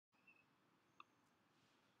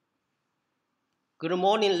Good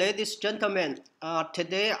morning, ladies and gentlemen.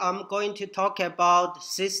 Today I'm going to talk about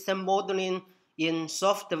system modeling in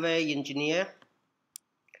software engineer.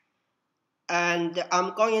 And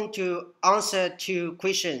I'm going to answer two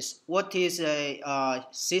questions. What is a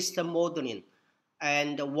system modeling?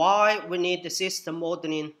 And why we need the system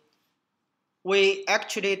modeling? We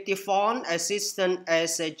actually define a system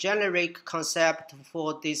as a generic concept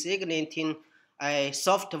for designating a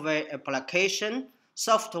software application,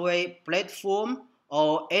 software platform,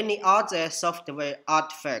 or any other software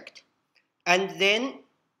artifact. And then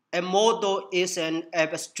a model is an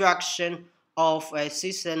abstraction of a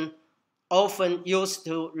system often used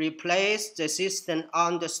to replace the system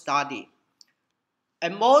under study. A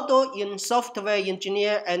model in software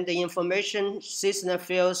engineer and the information system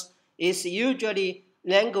fields is usually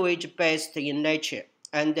language-based in nature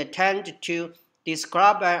and tend to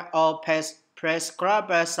describe or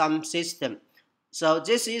prescribe some system. So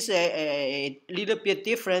this is a little bit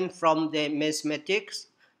different from the mathematics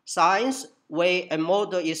science, where a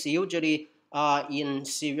model is usually in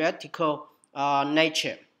theoretical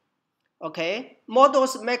nature. Okay,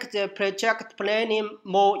 models make the project planning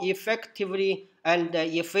more effectively and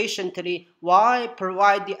efficiently while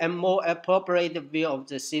providing a more appropriate view of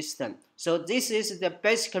the system. So this is the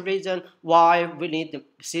basic reason why we need the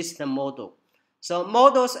system model. So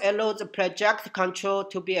models allow the project control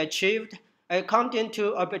to be achieved according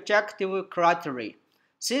to objective criteria.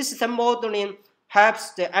 System modeling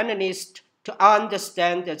helps the analyst to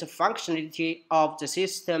understand the functionality of the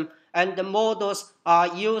system, and the models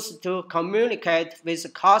are used to communicate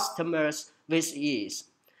with customers with ease.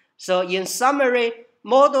 So in summary,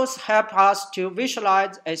 models help us to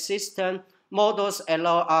visualize a system. Models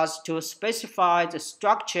allow us to specify the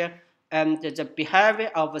structure and the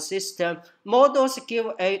behavior of a system. Models give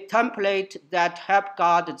a template that help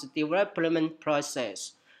guide the development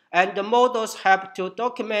process. And the models help to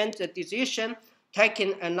document the decision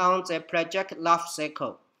taken along the project life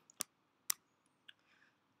cycle.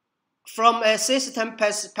 From a system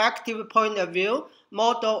perspective point of view,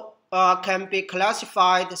 model can be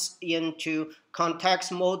classified into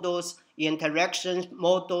context models, interaction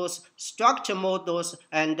models, structure models,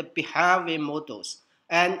 and behavior models.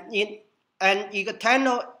 And in an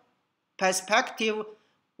external perspective,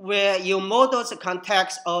 where you model the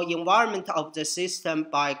context or environment of the system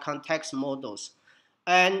by context models.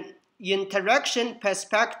 And interaction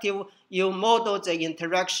perspective, you model the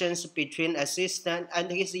interactions between a system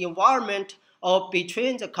and its environment or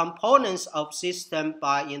between the components of system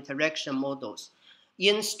by interaction models.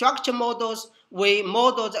 In structure models, we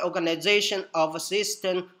model the organization of a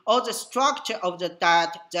system or the structure of the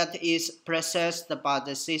data that is processed by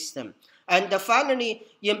the system. And finally,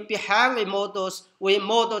 in behavior models, we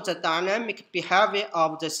model the dynamic behavior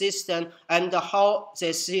of the system and how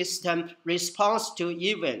the system responds to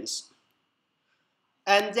events.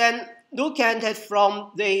 And then look at it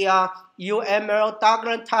from the UML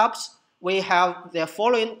diagram types. We have the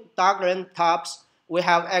following diagram types. We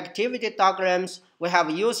have activity diagrams, we have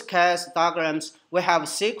use case diagrams, we have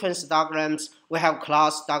sequence diagrams, we have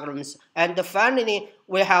class diagrams, and finally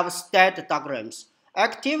we have state diagrams.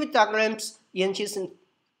 Activity diagrams, in this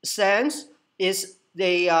sense, is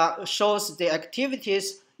shows the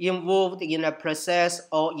activities involved in a process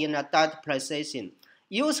or in a data processing.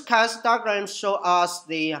 Use case diagrams show us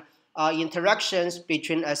the interactions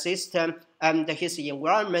between a system and its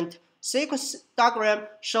environment. Sequence diagram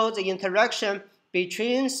shows the interaction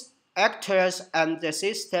between actors and the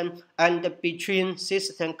system and between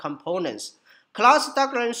system components. Class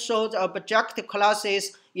diagrams show the objective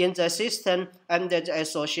classes in the system and the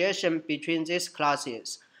association between these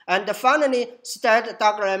classes. And finally, state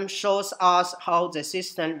diagram shows us how the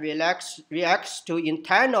system reacts to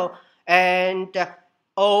internal and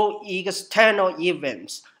or external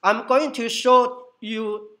events. I'm going to show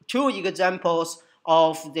you two examples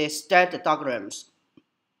of the state diagrams.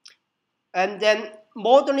 And then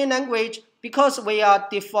modeling language, because we are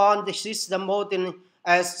defined the system modeling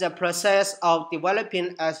as the process of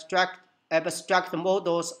developing abstract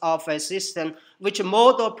models of a system, which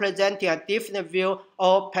model presenting a different view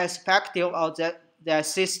or perspective of the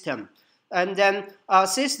system. And then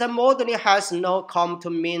system modeling has now come to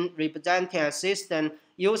mean representing a system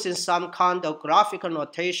using some kind of graphical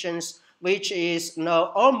notations, which is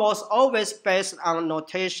now almost always based on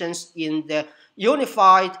notations in the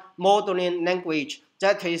unified modeling language,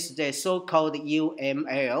 that is the so-called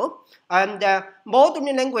UML. And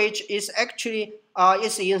modeling language is actually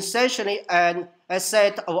is essentially a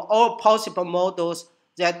set of all possible models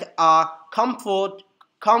that are conformant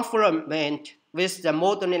with the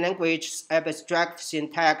modeling language's abstract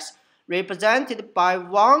syntax represented by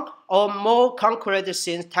one or more concrete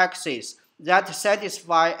syntaxes that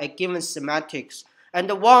satisfy a given semantics. And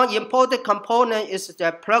one important component is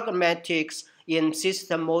the pragmatics in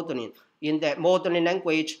system modeling, in the modeling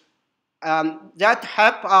language, that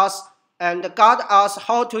help us and guide us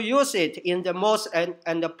how to use it in the most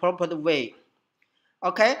and the proper way.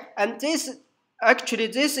 Okay, and this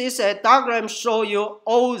is a diagram show you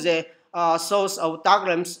all the source of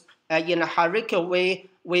diagrams in a hierarchical way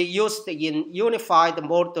we used in unified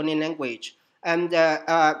modeling language. And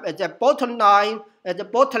at the bottom line, at the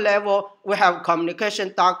bottom level, we have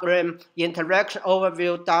communication diagram, interaction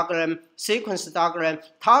overview diagram, sequence diagram,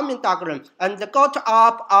 timing diagram, and go to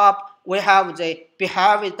up, we have the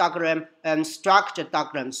behavior diagram and structure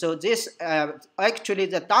diagram. So this actually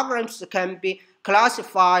the diagrams can be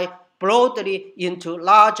classified broadly into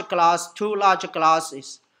two large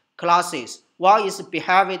classes. One is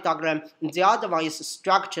behavior diagram, and the other one is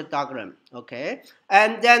structure diagram. Okay,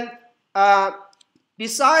 and then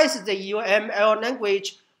besides the UML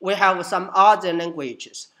language, we have some other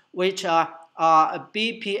languages, which are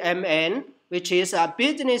BPMN, which is a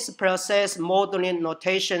business process modeling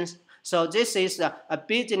notation. So this is a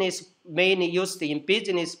business mainly used in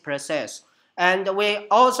business process. And we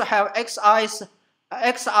also have XIS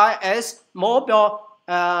mobile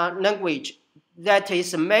language that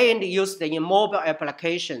is mainly used in mobile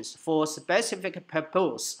applications for specific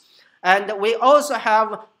purpose. And we also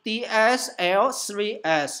have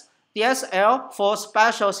DSL3S, DSL for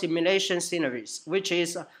special simulation scenarios, which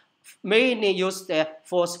is mainly used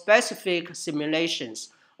for specific simulations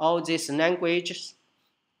of these languages.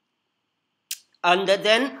 And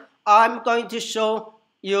then I'm going to show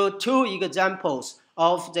you two examples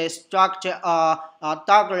of the structure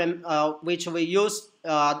diagram which we use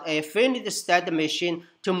a finite state machine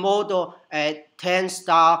to model a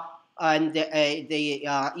 10-star and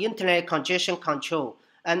the internet congestion control.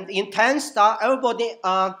 And in 10-star, everybody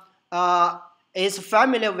is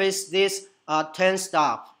familiar with this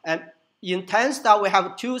 10-star. And in 10-star, we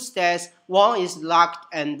have two states. One is locked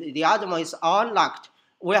and the other one is unlocked.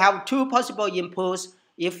 We have two possible inputs.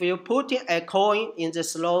 If you put a coin in the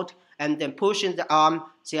slot and then pushing the arm,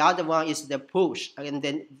 the other one is the push. And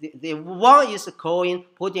then the one is a coin,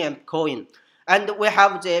 putting a coin. And we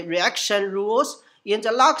have the reaction rules. In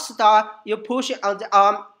the lock star, you push it on the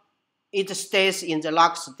arm, it stays in the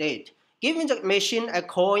lock state. Giving the machine a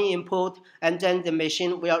coin input, and then the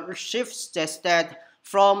machine will shift the state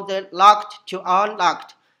from the locked to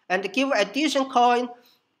unlocked. And give addition coin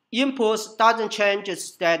inputs doesn't change the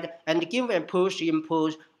state, and give a push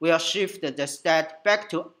input will shift the state back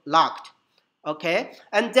to locked. Okay,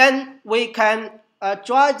 and then we can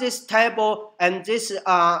draw this table and these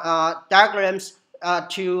diagrams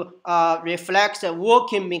to reflect the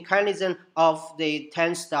working mechanism of the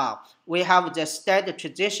 10-star. We have the state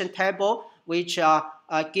transition table, which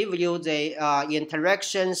give you the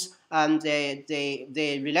interactions and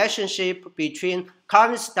the relationship between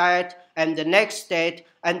current state and the next state,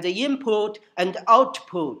 and the input and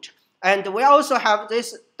output. And we also have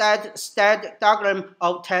this state diagram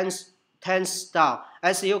of 10-star.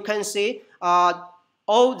 As you can see,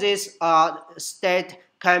 all these state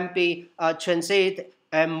can be transit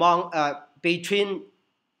among between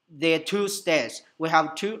the two states. We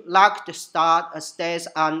have two locked states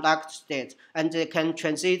and unlocked states, and they can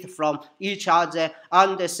transit from each other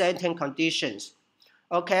under certain conditions.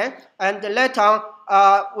 Okay, and later on,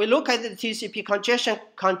 we look at the TCP congestion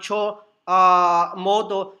control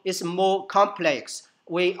model is more complex.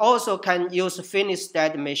 We also can use finite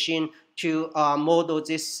state machine to model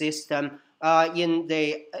this system. In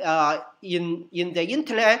the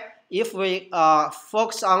internet, if we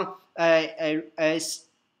focus on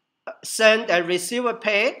send and receiver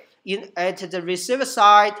pair, at the receiver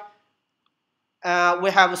side,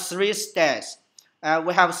 we have three states.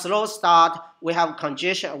 We have slow start, we have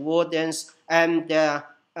congestion avoidance, and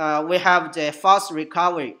we have the fast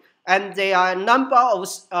recovery. And there are a number of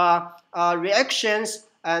reactions,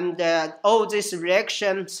 and all these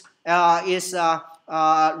reactions is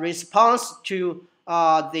response to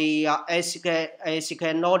the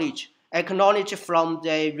ASIC acknowledge from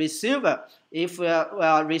the receiver. If we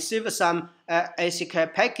receive some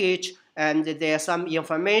ASIC package and there's some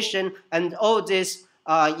information, and all this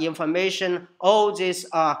information, all this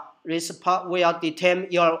will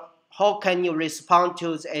determine how can you respond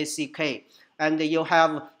to the ASIC. And you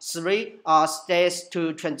have three states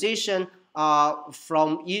to transition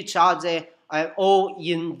from each other, all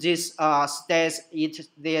in this states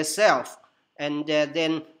themselves. And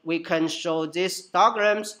then we can show these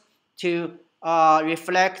diagrams to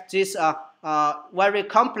reflect this very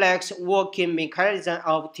complex working mechanism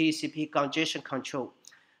of TCP congestion control.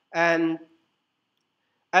 And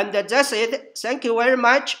that's it. Thank you very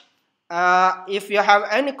much. If you have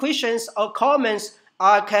any questions or comments,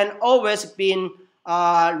 I can always be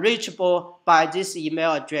reachable by this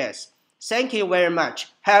email address. Thank you very much.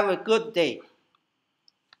 Have a good day.